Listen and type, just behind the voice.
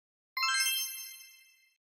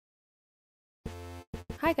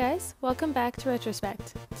Hi guys, welcome back to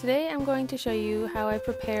Retrospect. Today I'm going to show you how I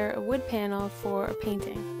prepare a wood panel for a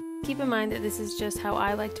painting. Keep in mind that this is just how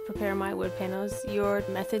I like to prepare my wood panels. Your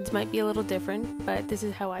methods might be a little different, but this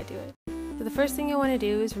is how I do it. So the first thing you'll want to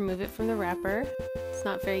do is remove it from the wrapper. It's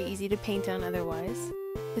not very easy to paint on otherwise.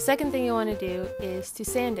 The second thing you'll want to do is to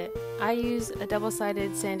sand it. I use a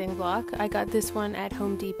double-sided sanding block. I got this one at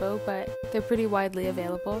Home Depot, but they're pretty widely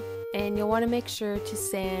available. And you'll want to make sure to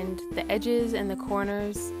sand the edges and the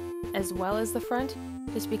corners as well as the front,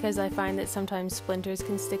 just because I find that sometimes splinters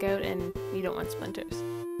can stick out and you don't want splinters.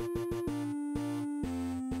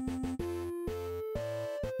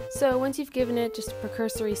 So once you've given it just a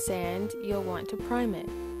precursory sand, you'll want to prime it.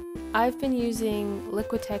 I've been using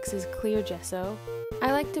Liquitex's clear gesso.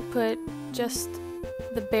 I like to put just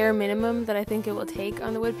the bare minimum that I think it will take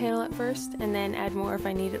on the wood panel at first, and then add more if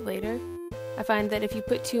I need it later. I find that if you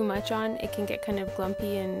put too much on, it can get kind of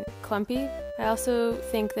glumpy and clumpy. I also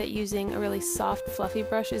think that using a really soft, fluffy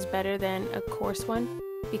brush is better than a coarse one,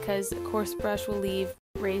 because a coarse brush will leave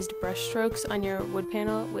raised brush strokes on your wood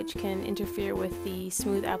panel, which can interfere with the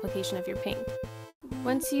smooth application of your paint.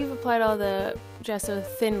 Once you've applied all the gesso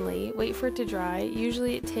thinly, wait for it to dry.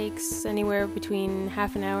 Usually it takes anywhere between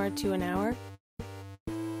half an hour to an hour.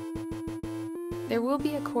 There will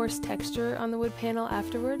be a coarse texture on the wood panel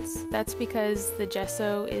afterwards. That's because the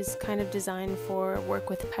gesso is kind of designed for work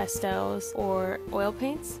with pastels or oil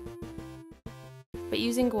paints. But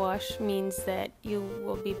using gouache means that you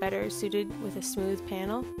will be better suited with a smooth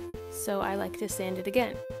panel, so I like to sand it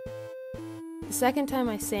again. The second time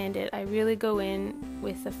I sand it, I really go in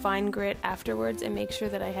with a fine grit afterwards and make sure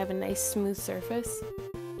that I have a nice smooth surface.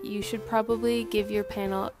 You should probably give your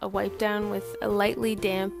panel a wipe down with a lightly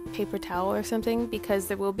damp paper towel or something, because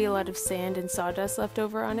there will be a lot of sand and sawdust left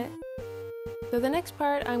over on it. So the next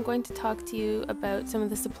part, I'm going to talk to you about some of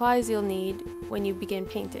the supplies you'll need when you begin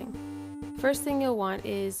painting. First thing you'll want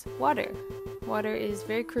is water. Water is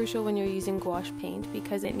very crucial when you're using gouache paint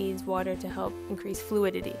because it needs water to help increase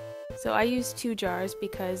fluidity. So I use 2 jars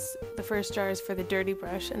because the first jar is for the dirty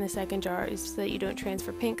brush and the second jar is so that you don't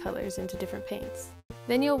transfer paint colors into different paints.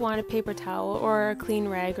 Then you'll want a paper towel or a clean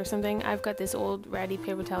rag or something. I've got this old ratty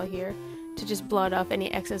paper towel here to just blot off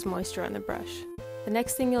any excess moisture on the brush. The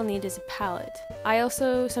next thing you'll need is a palette. I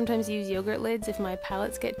also sometimes use yogurt lids if my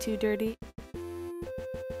palettes get too dirty.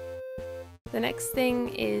 The next thing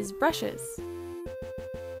is brushes.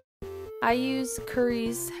 I use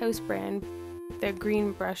Curry's house brand. They're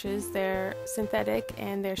green brushes, they're synthetic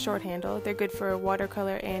and they're short handle. They're good for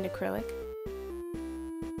watercolor and acrylic.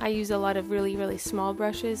 I use a lot of really small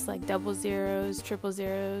brushes like 00s,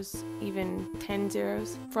 000s, even 10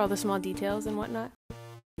 zeros for all the small details and whatnot.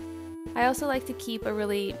 I also like to keep a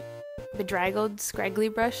really bedraggled, scraggly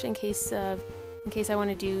brush in case I want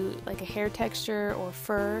to do like a hair texture or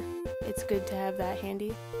fur. It's good to have that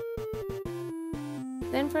handy.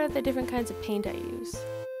 Then for the different kinds of paint I use.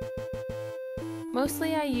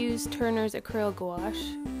 Mostly I use Turner's Acryl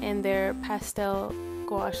Gouache, and their Pastel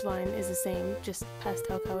gouache line is the same, just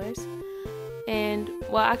pastel colors. And,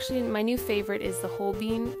 well, actually my new favorite is the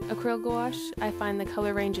Holbein Acryla Gouache. I find the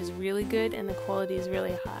color range is really good and the quality is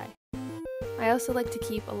really high. I also like to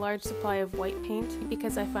keep a large supply of white paint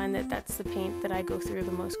because I find that that's the paint that I go through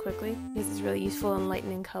the most quickly, because it's really useful in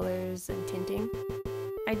lightening colors and tinting.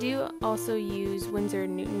 I do also use Winsor &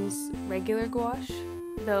 Newton's regular gouache,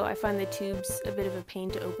 though I find the tubes a bit of a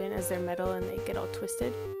pain to open as they're metal and they get all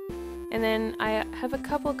twisted. And then I have a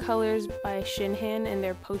couple colors by ShinHan in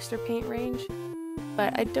their poster paint range,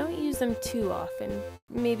 but I don't use them too often,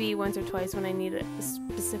 maybe once or twice when I need a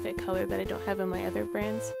specific color that I don't have in my other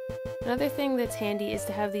brands. Another thing that's handy is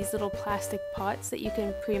to have these little plastic pots that you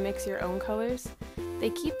can pre-mix your own colors. They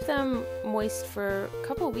keep them moist for a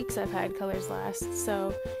couple of weeks. I've had colors last,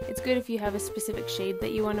 so it's good if you have a specific shade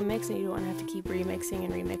that you want to mix and you don't want to have to keep remixing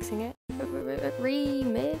and remixing it.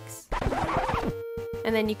 Remix!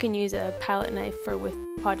 And then you can use a palette knife with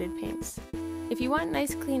potted paints. If you want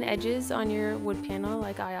nice clean edges on your wood panel,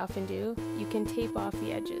 like I often do, you can tape off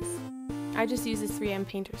the edges. I just use this 3M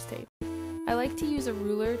painter's tape. I like to use a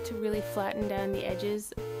ruler to really flatten down the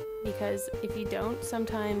edges, because if you don't,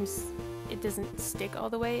 sometimes it doesn't stick all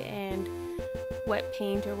the way and wet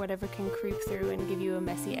paint or whatever can creep through and give you a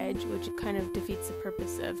messy edge, which kind of defeats the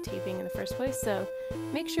purpose of taping in the first place. So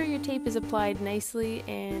make sure your tape is applied nicely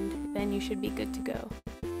and then you should be good to go.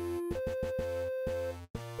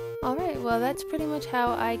 Alright, well that's pretty much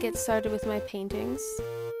how I get started with my paintings.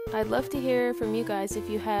 I'd love to hear from you guys if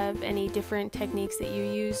you have any different techniques that you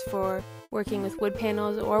use for working with wood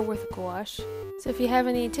panels or with gouache. So if you have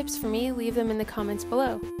any tips for me, leave them in the comments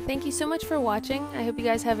below. Thank you so much for watching. I hope you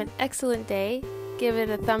guys have an excellent day. Give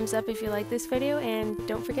it a thumbs up if you like this video, and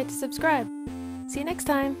don't forget to subscribe. See you next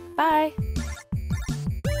time. Bye!